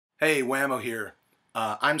Hey, Wammo here.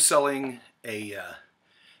 I'm selling a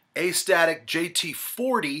Astatic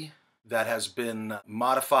JT-40 that has been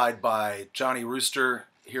modified by Johnny Rooster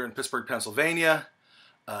here in Pittsburgh, Pennsylvania.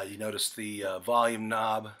 You notice the volume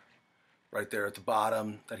knob right there at the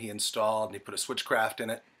bottom that he installed, and he put a switchcraft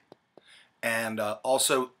in it. And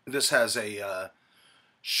also, this has a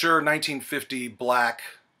Shure 1950 black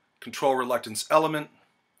control reluctance element.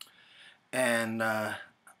 And I'm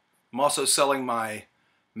also selling my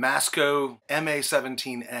Masco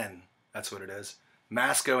MA-17N, that's what it is,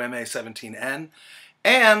 Masco MA-17N,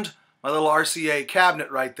 and my little RCA cabinet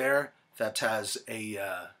right there that has a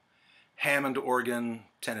Hammond Organ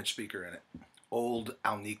 10-inch speaker in it, old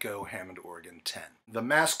alnico Hammond Organ 10. The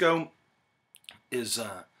Masco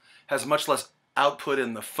has much less output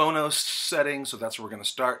in the phono setting, so that's where we're going to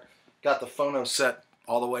start. Got the phono set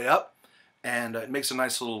all the way up, and it makes a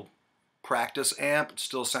nice little practice amp. It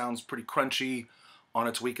still sounds pretty crunchy on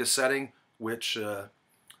its weakest setting, which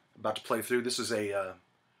about to play through. This is a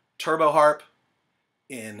turbo harp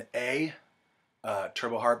in A.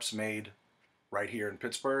 Turbo harps made right here in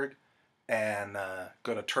Pittsburgh. And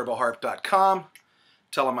go to turboharp.com.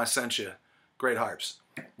 Tell them I sent you. Great harps.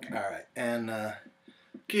 All right, and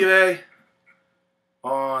key of A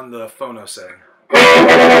on the phono setting.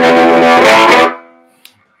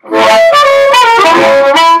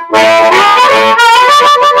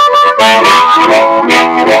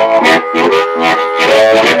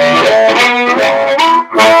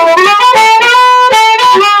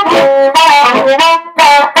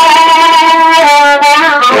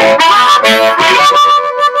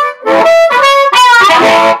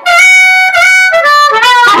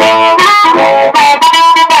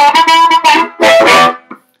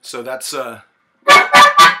 So that's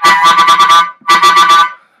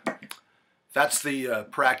the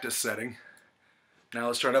practice setting. Now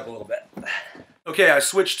let's turn it up a little bit. Okay, I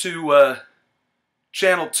switched to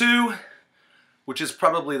channel 2, which is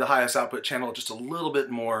probably the highest output channel, just a little bit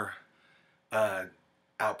more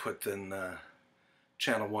output than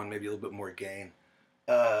channel 1, maybe a little bit more gain.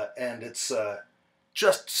 And it's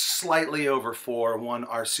just slightly over 4, 1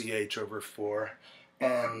 RCH over 4.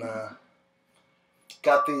 And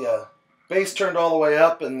got the bass turned all the way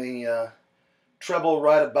up and the treble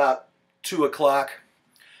right about 2 o'clock,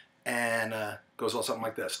 and goes all something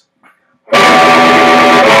like this.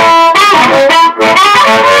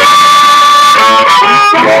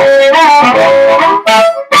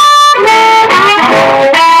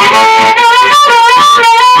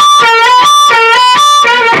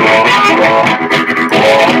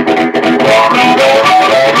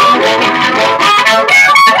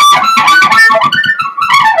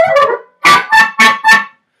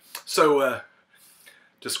 So,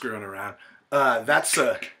 just screwing around. That's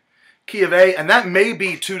key of A, and that may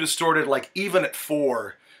be too distorted. Like even at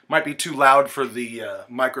 4, might be too loud for the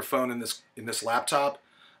microphone in this laptop.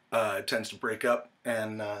 It tends to break up,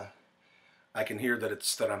 and I can hear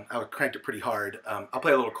that I cranked it pretty hard. I'll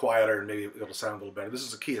play a little quieter, and maybe it'll sound a little better. This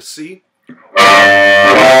is a key of C.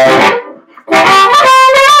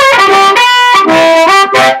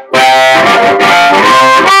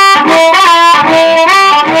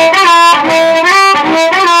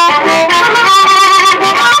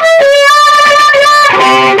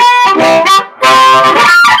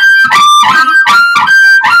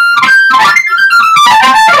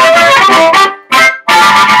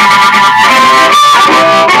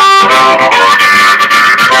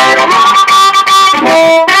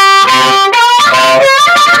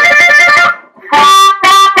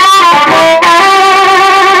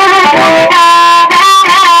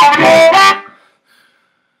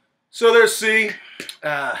 So there's C.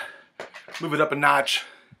 Move it up a notch,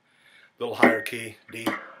 a little higher key, D.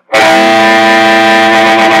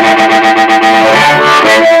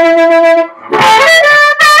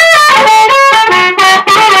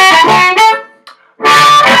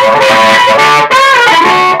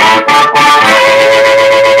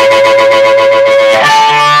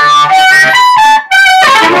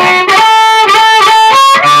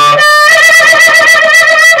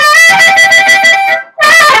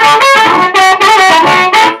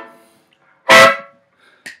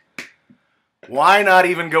 Why not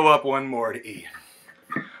even go up one more to E?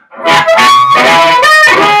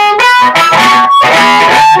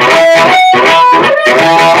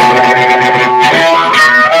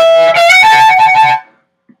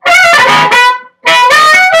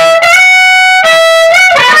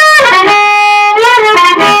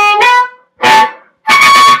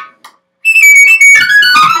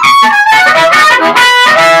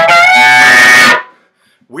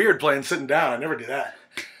 Weird playing sitting down. I never do that.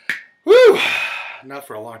 Woo! Not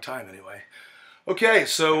for a long time, anyway. Okay,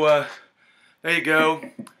 so there you go.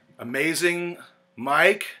 Amazing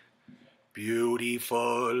mic.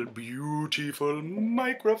 Beautiful, beautiful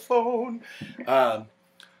microphone.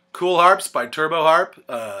 Cool Harps by Turbo Harp.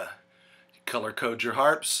 Color code your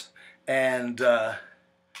harps. And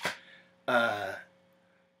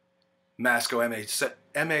Masco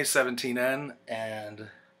MA-17N and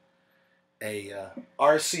a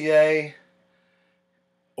RCA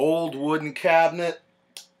old wooden cabinet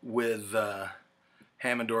with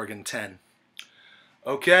Hammond Organ 10.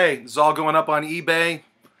 Okay, this is all going up on eBay.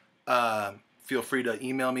 Feel free to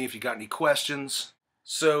email me if you got any questions.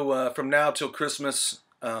 So from now till Christmas,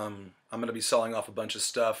 I'm going to be selling off a bunch of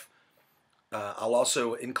stuff. I'll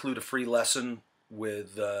also include a free lesson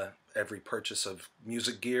with every purchase of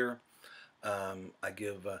music gear. I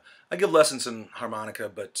give lessons in harmonica,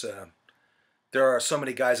 but there are so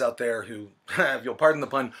many guys out there who, if you'll pardon the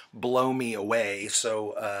pun, blow me away.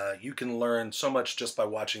 So you can learn so much just by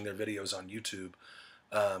watching their videos on YouTube.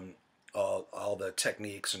 All the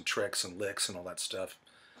techniques and tricks and licks and all that stuff.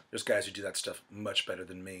 There's guys who do that stuff much better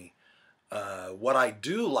than me. What I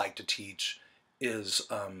do like to teach is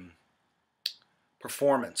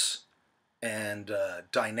performance and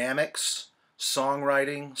dynamics,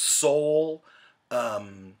 songwriting, soul,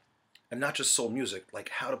 and not just soul music, like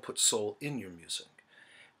how to put soul in your music.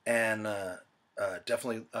 And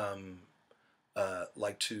definitely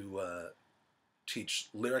like to teach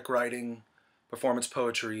lyric writing, performance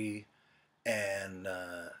poetry, and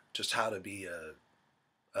just how to be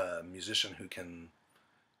a musician who can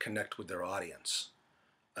connect with their audience.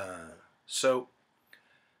 So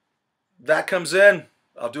that comes in.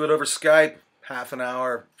 I'll do it over Skype, half an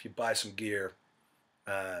hour if you buy some gear,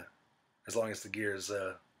 as long as the gear is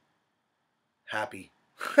happy.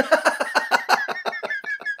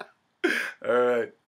 All right.